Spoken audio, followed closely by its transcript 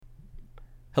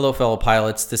Hello, fellow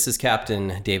pilots. This is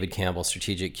Captain David Campbell,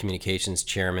 Strategic Communications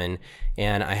Chairman,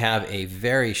 and I have a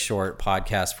very short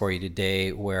podcast for you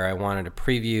today where I wanted to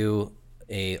preview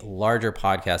a larger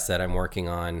podcast that I'm working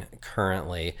on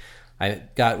currently. I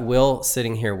got Will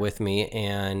sitting here with me,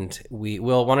 and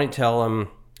Will, why don't you tell him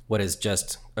what has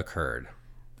just occurred?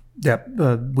 Yep.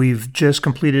 We've just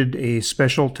completed a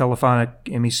special telephonic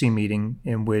MEC meeting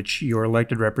in which your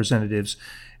elected representatives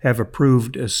have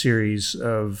approved a series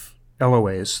of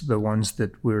LOAs, the ones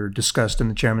that were discussed in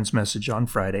the chairman's message on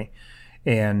Friday.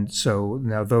 And so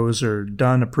now those are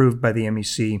done, approved by the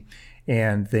MEC,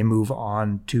 and they move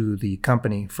on to the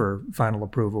company for final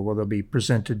approval, where they'll be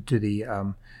presented to the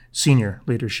senior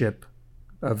leadership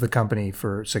of the company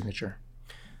for signature.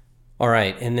 All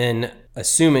right. And then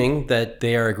assuming that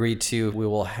they are agreed to, we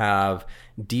will have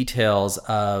details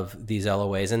of these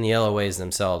LOAs and the LOAs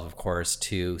themselves, of course,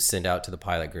 to send out to the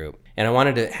pilot group. And I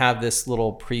wanted to have this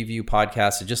little preview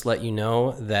podcast to just let you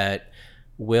know that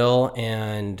Will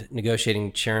and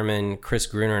negotiating chairman Chris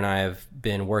Gruner and I have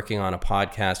been working on a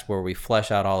podcast where we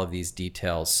flesh out all of these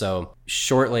details. So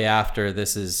shortly after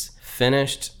this is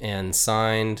finished and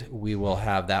signed, we will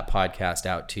have that podcast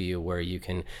out to you where you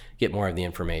can get more of the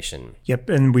information. Yep,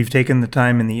 and we've taken the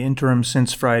time in the interim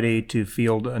since Friday to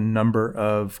field a number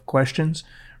of questions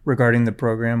regarding the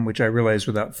program, which I realize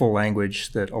without full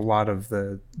language that a lot of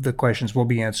the questions will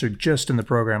be answered just in the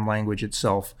program language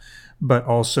itself, but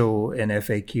also an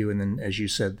FAQ. And then, as you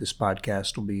said, this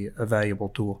podcast will be a valuable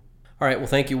tool. All right. Well,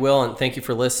 thank you, Will, and thank you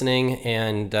for listening.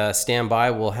 And stand by.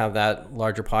 We'll have that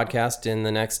larger podcast in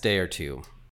the next day or two.